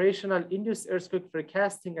for operational induced earthquake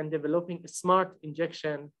forecasting and developing smart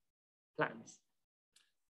injection plans.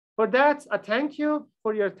 For that, I thank you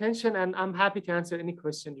for your attention, and I'm happy to answer any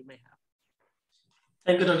question you may have.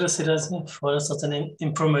 Thank you, Dr. Shirzaei, for such an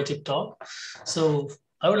informative talk. So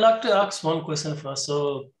I would like to ask one question first.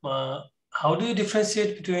 So how do you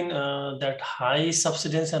differentiate between that high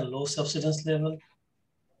subsidence and low subsidence level?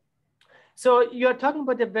 So you're talking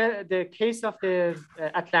about the case of the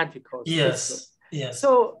Atlantic coast. Yes, yes.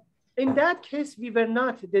 So in that case, we were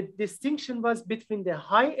not, the distinction was between the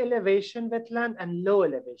high elevation wetland and low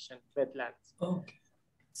elevation wetlands. Okay.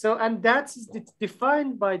 So, and that's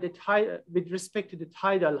defined by the tide, with respect to the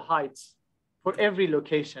tidal heights for every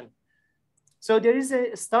location. So there is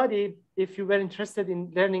a study, if you were interested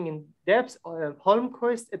in learning in depth,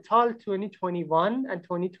 Holmquist et al. 2021 and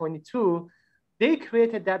 2022, they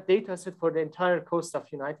created that data set for the entire coast of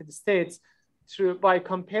United States by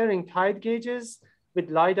comparing tide gauges with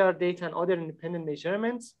LiDAR data and other independent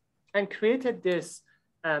measurements, and created this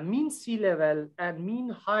mean sea level and mean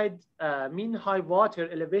high water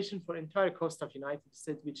elevation for entire coast of United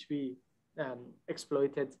States, which we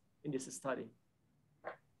exploited in this study.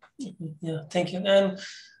 Yeah, thank you. And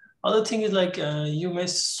other thing is like you may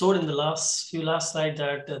showed in the last slide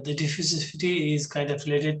that the diffusivity is kind of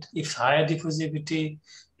related. If higher diffusivity,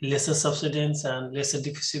 lesser subsidence, and lesser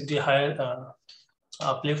diffusivity, higher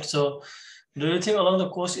uplift. So do you think along the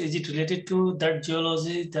coast, is it related to that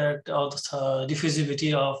geology, that or the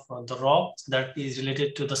diffusivity of the rock that is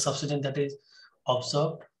related to the subsidence that is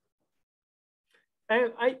observed?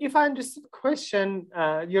 If I understood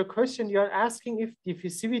your question, you're asking if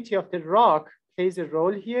diffusivity of the rock plays a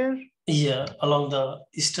role here? Yeah, along the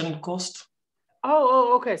eastern coast.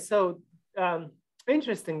 Oh, okay. So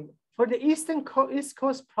interesting. For the East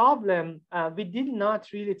Coast problem, we did not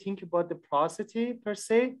really think about the porosity per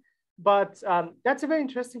se, but that's a very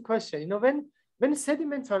interesting question. You know, when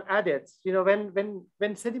sediments are added, you know,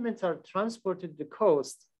 when sediments are transported to the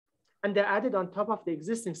coast and they're added on top of the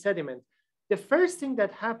existing sediment, the first thing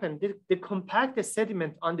that happened, they compact the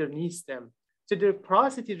sediment underneath them. So the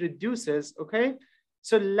porosity reduces, okay?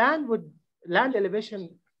 So land elevation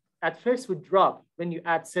at first would drop when you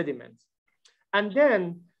add sediment. And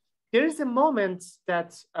then there is a moment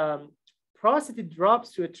that porosity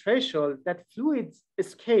drops to a threshold that fluid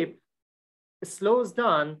escape slows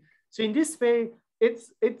down. So in this way,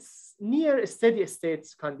 it's near a steady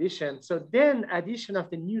state condition. So then addition of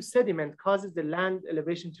the new sediment causes the land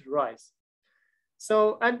elevation to rise.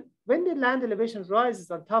 So, and when the land elevation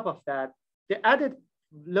rises on top of that, the added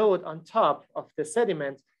load on top of the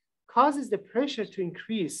sediment causes the pressure to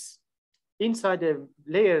increase inside the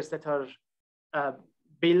layers that are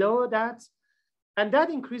below that. And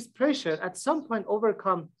that increased pressure at some point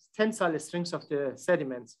overcomes tensile strengths of the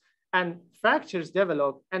sediments, and fractures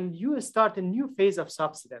develop, and you start a new phase of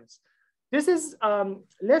subsidence. This is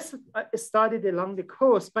less studied along the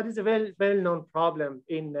coast, but it's a well-known problem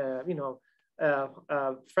in,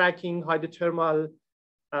 fracking, hydrothermal,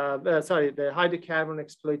 the hydrocarbon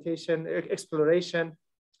exploration.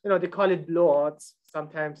 You know, they call it blowouts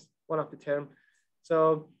sometimes, one of the term.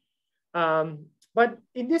 So, but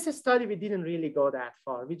in this study, we didn't really go that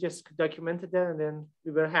far. We just documented that, and then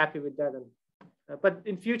we were happy with that. And, but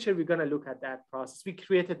in future, we're gonna look at that process. We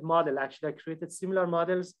created model, actually, I created similar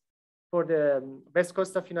models for the west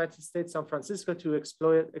coast of United States, San Francisco, to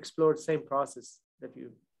explore the same process that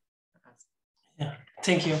you asked. Yeah,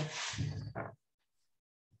 thank you.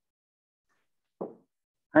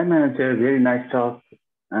 Hi, Manoochehr. Very nice talk.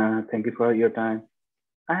 Thank you for your time.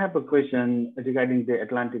 I have a question regarding the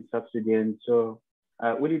Atlantic subsidence. So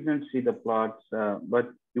we didn't see the plots, but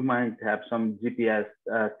you might have some GPS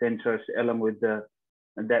sensors along with the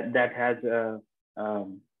that has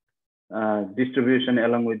distribution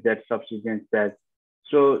along with that subsidence.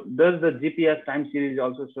 So does the GPS time series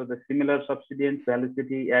also show the similar subsidence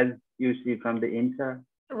velocity as you see from the InSAR?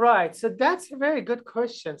 Right. So that's a very good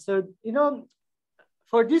question. So, you know,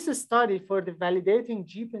 for this study, for the validating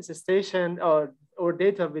GPS station or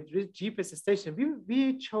data with GPS station,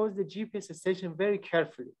 we chose the GPS station very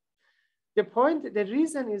carefully. The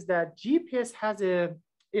reason is that GPS has a,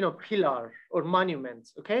 pillar or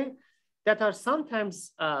monuments, okay, that are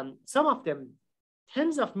sometimes, some of them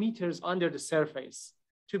tens of meters under the surface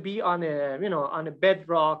to be on a, on a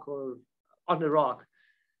bedrock or on a rock.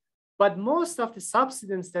 But most of the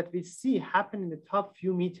subsidence that we see happen in the top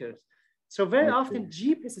few meters. So very often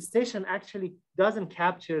GPS station actually doesn't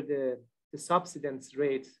capture the subsidence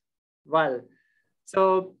rate well.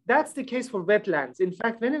 So that's the case for wetlands. In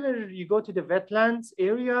fact, whenever you go to the wetlands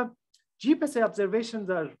area, GPS observations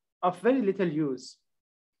are of very little use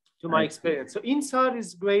to my experience. So InSAR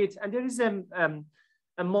is great. And there is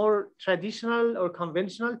a more traditional or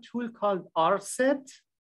conventional tool called RSET,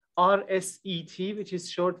 RSET, which is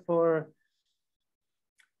short for,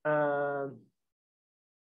 I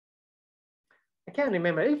can't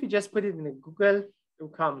remember. If you just put it in Google, it will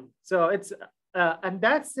come. So it's And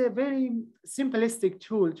that's a very simplistic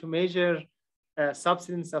tool to measure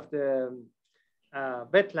subsidence of the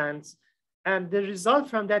wetlands. And the result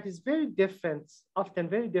from that is very different, often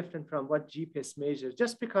very different from what GPS measures,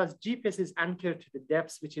 just because GPS is anchored to the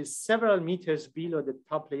depths, which is several meters below the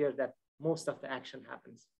top layer that most of the action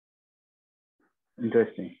happens.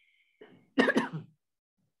 Interesting.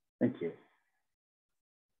 Thank you.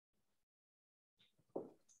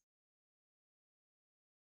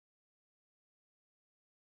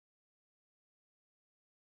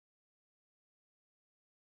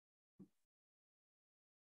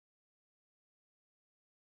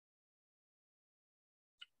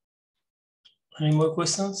 Any more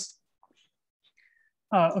questions?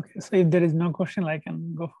 Okay, so if there is no question, I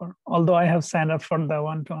can go for, although I have signed up for the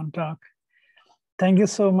one-to-one talk. Thank you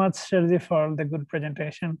so much, Shirzaei, for the good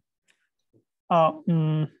presentation.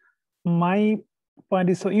 My point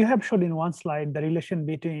is, so you have showed in one slide the relation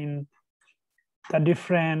between the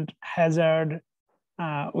different hazard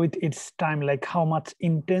with its time, like how much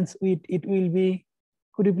intense it will be.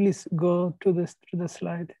 Could you please go to the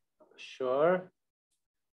slide? Sure.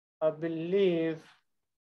 I believe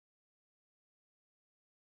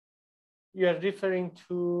you are referring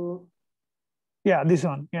to. Yeah, this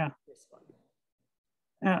one. Yeah. This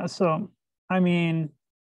one. So, I mean,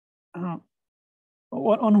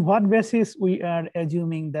 on what basis we are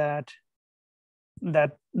assuming that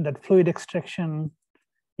fluid extraction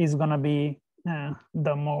is going to be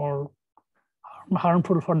the more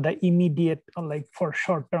harmful for the immediate, or like for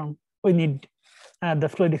short term? We need the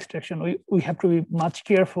fluid extraction. We have to be much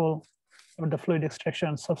careful about the fluid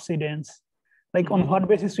extraction subsidence. Like on what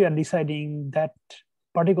basis we are deciding that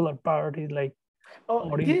particular part is like.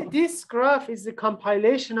 Oh, this graph is a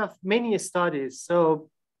compilation of many studies. So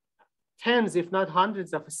tens, if not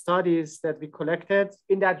hundreds of studies that we collected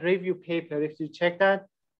in that review paper, if you check that.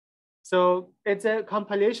 So it's a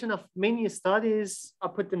compilation of many studies. I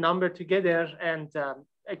put the number together and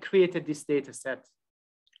I created this data set.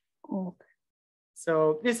 Okay.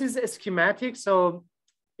 So this is a schematic. So,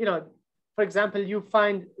 you know, for example, you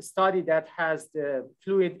find a study that has the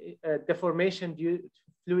fluid deformation due to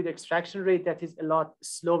fluid extraction rate that is a lot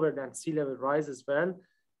slower than sea level rise as well.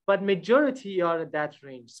 But majority are at that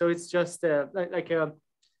range. So it's just like a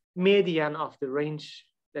median of the range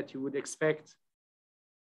that you would expect.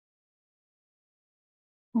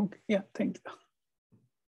 Okay, yeah, thank you.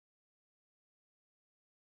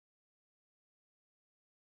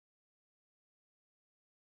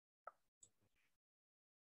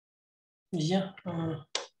 Yeah.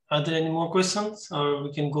 Are there any more questions, or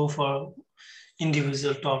we can go for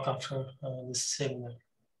individual talk after this seminar?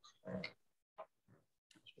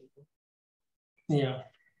 Yeah,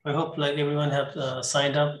 I hope like everyone have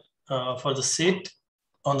signed up for the seat,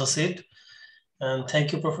 on the seat. And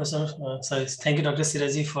thank you, Professor. Thank you, Dr.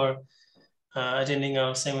 Shirzaei, for attending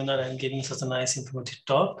our seminar and giving such a nice informative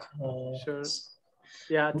talk. Sure.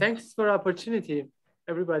 Yeah, thanks for the opportunity,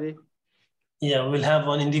 everybody. Yeah, we'll have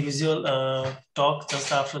one individual talk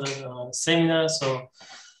just after the seminar. So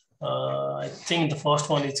I think the first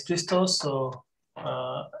one is Christos. So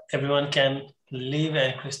everyone can leave,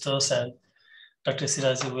 and Christos and Dr.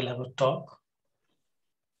 Shirzaei will have a talk.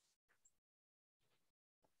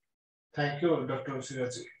 Thank you, Dr.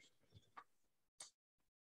 Shirzaei.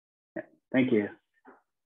 Thank you.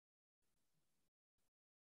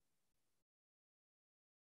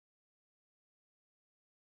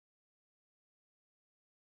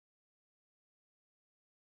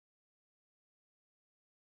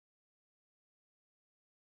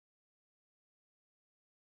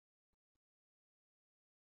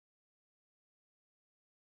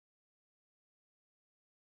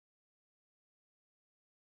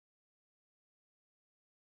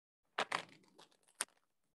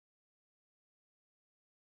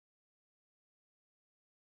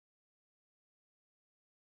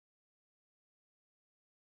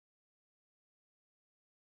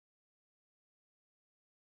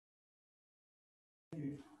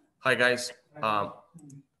 Hi, guys.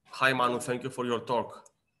 Hi, Manu. Thank you for your talk.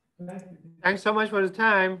 Thanks so much for the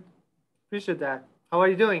time. Appreciate that. How are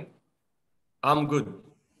you doing? I'm good.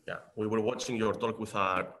 Yeah, we were watching your talk with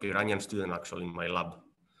our Iranian student actually in my lab,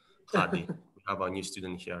 Hadi. We have a new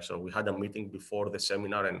student here. So we had a meeting before the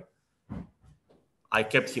seminar and I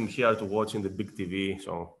kept him here to watch in the big TV.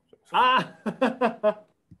 So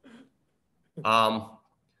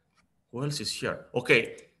who else is here?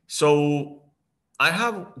 Okay, so I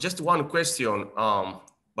have just one question,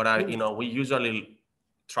 but we usually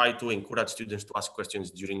try to encourage students to ask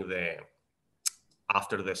questions during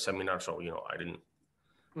after the seminar. So, I didn't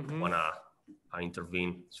want to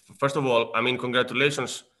intervene. First of all, I mean,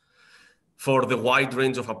 congratulations for the wide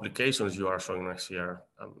range of applications you are showing us here.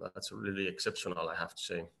 That's really exceptional, I have to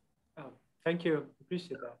say. Oh, thank you.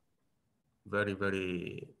 Appreciate that. Very,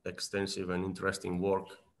 very extensive and interesting work.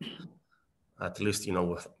 At least, you know,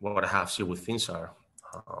 with what I have seen with InSAR.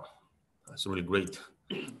 That's really great.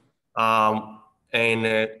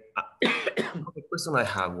 The question I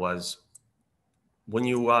have was, when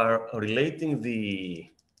you are relating the,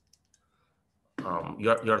 you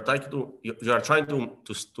are trying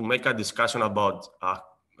to make a discussion about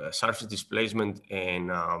surface displacement and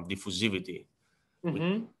diffusivity.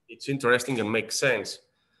 Mm-hmm. It's interesting and makes sense.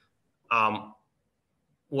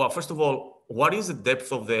 Well, first of all, what is the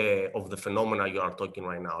depth of the phenomena you are talking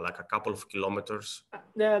right now? Like a couple of kilometers?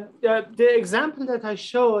 The example that I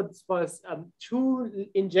showed was two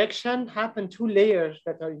layers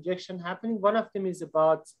that are injection happening. One of them is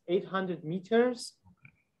about 800 meters,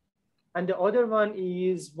 and the other one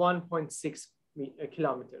is 1.6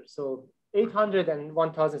 kilometers. So 800 and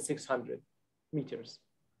 1,600 meters.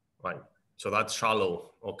 Right. So that's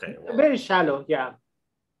shallow. Okay. Well, very shallow, yeah.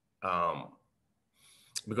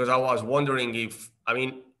 Because I was wondering if, I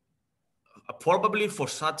mean, probably for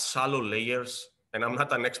such shallow layers, and I'm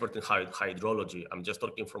not an expert in hydrology, I'm just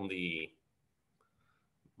talking from the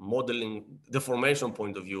modeling deformation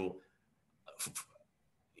point of view,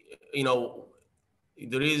 you know,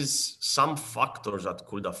 there is some factors that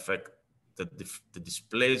could affect the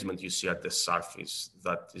displacement you see at the surface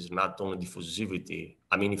that is not only diffusivity.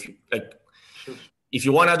 I mean, if you like, sure. If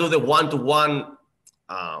you want to do the one-to-one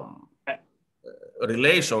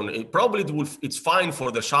relation, it's fine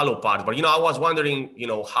for the shallow part. But, you know, I was wondering, you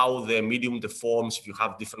know, how the medium deforms if you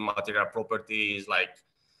have different material properties, like,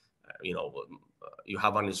 you know, you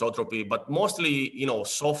have anisotropy, but mostly, you know,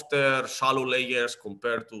 softer, shallow layers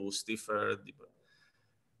compared to stiffer.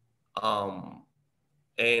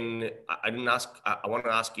 And I didn't ask, I want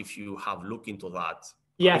to ask if you have looked into that.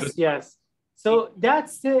 Yes, yes. So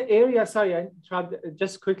that's the area, sorry, I tried to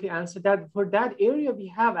just quickly answer that. For that area, we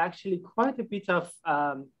have actually quite a bit of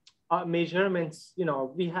measurements. You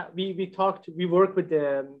know, we work with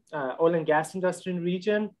the oil and gas industry in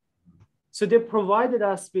region. So they provided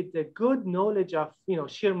us with a good knowledge of, you know,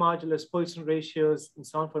 shear modulus, Poisson ratios, and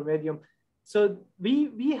so on for medium. So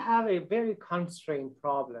we have a very constrained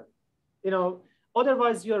problem. You know,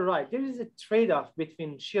 otherwise you're right. There is a trade-off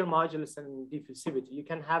between shear modulus and diffusivity. You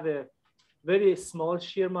can have a very small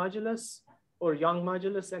shear modulus or Young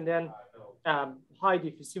modulus, and then high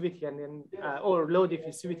diffusivity, and then or low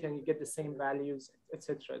diffusivity, and you get the same values,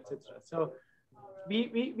 etc., etc. So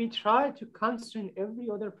we try to constrain every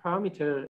other parameter